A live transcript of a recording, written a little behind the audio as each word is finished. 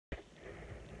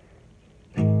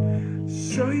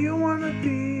So you wanna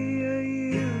be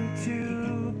a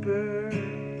YouTuber?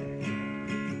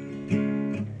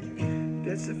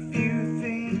 There's a few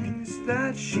things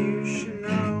that you should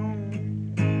know.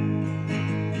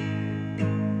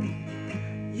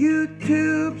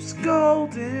 YouTube's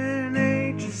golden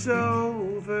age is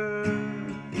over.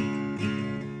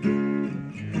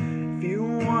 If you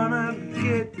wanna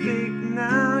get big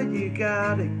now, you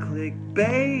gotta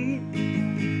clickbait.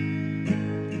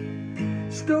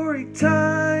 Story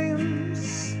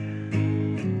times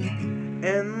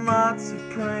and lots of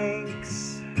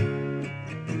pranks,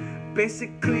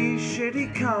 basically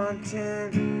shitty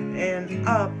content, and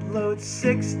upload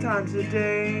 6 times a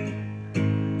day.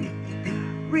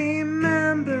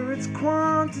 Remember, it's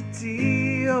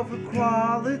quantity over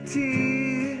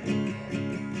quality.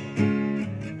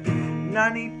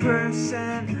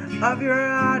 90% of your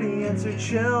audience are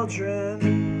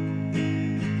children.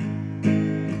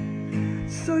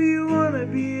 So you wanna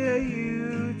be a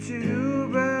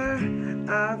YouTuber?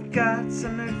 I've got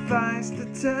some advice to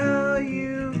tell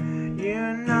you.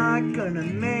 You're not gonna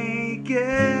make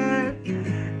it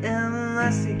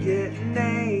unless you get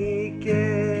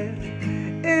naked.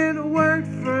 It worked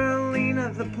for Lena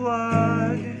the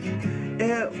Plug.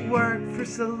 It worked for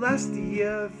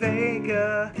Celestia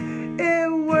Vega.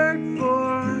 It worked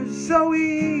for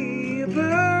Zoe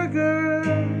Burger.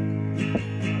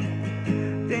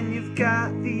 Then you've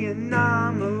got the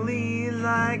anomaly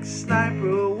like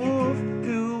Sniper Wolf,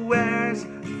 who wears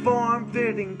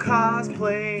form-fitting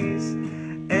cosplays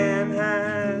and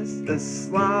has the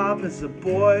slob as a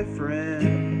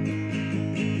boyfriend.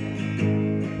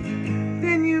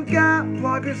 Then you've got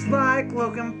bloggers like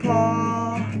Logan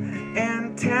Paul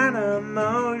and Tana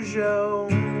Mojo.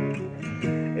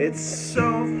 It's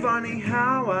so funny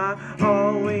how I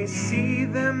always see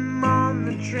them on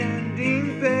the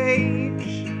trending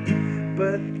page,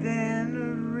 but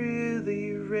then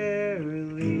really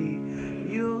rarely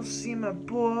you'll see my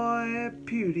boy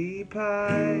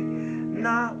PewDiePie,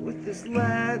 not with his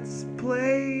Let's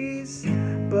Plays,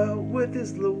 but with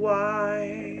his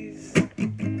Lewis.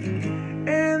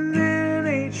 And then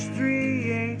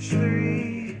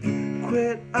H3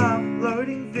 quit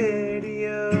uploading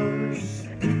videos,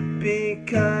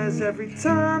 because every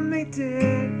time they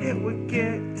did, it would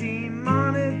get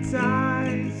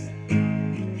demonetized.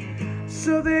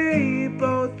 So they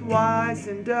both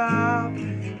wisened up.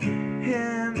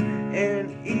 Him and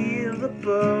Ela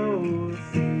both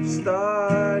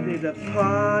started a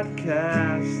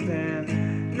podcast, and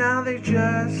now they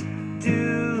just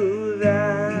do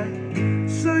that.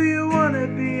 So you wanna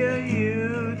be a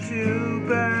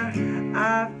YouTuber?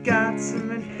 I've got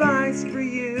some advice for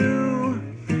you.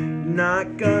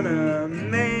 Not gonna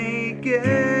make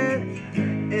it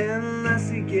unless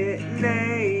you get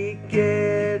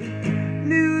naked.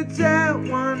 Nudes at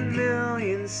 1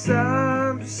 million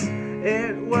subs.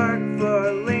 It worked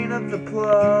for Lena the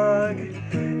Plug.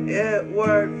 It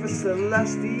worked for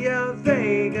Celestia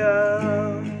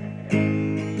Vega.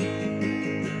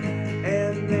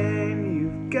 And then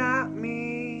you've got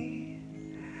me,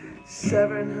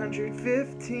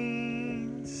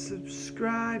 715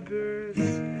 subscribers.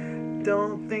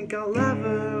 Don't think I'll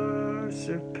ever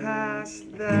surpass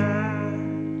that.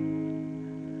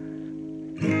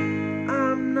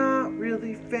 I'm not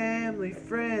really family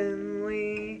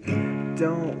friendly.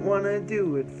 Don't wanna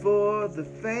do it for the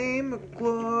fame or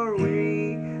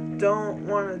glory. Don't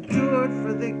wanna do it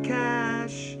for the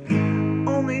cash.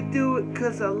 Only do it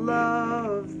 'cause I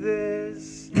love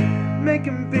this.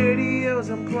 Making videos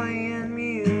and playing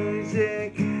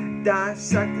music,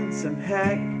 dissecting some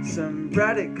heck, some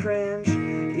Reddit cringe,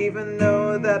 even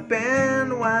though that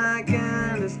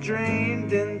bandwagon is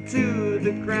drained into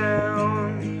the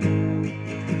ground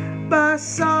by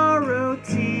Sorrow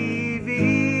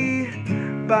TV,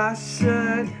 by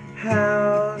Should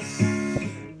House.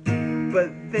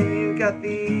 But then you got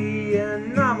the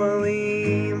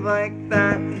anomaly like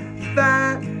that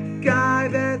fat guy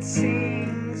that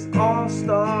sings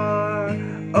All-Star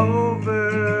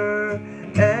over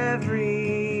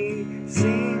every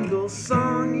single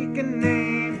song you can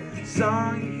name,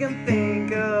 song you can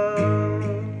think of.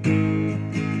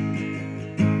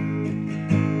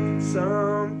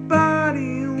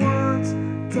 Somebody once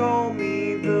told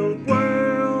me the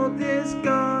world is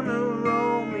gonna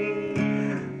roll me.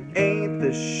 Ain't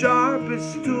the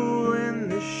sharpest tool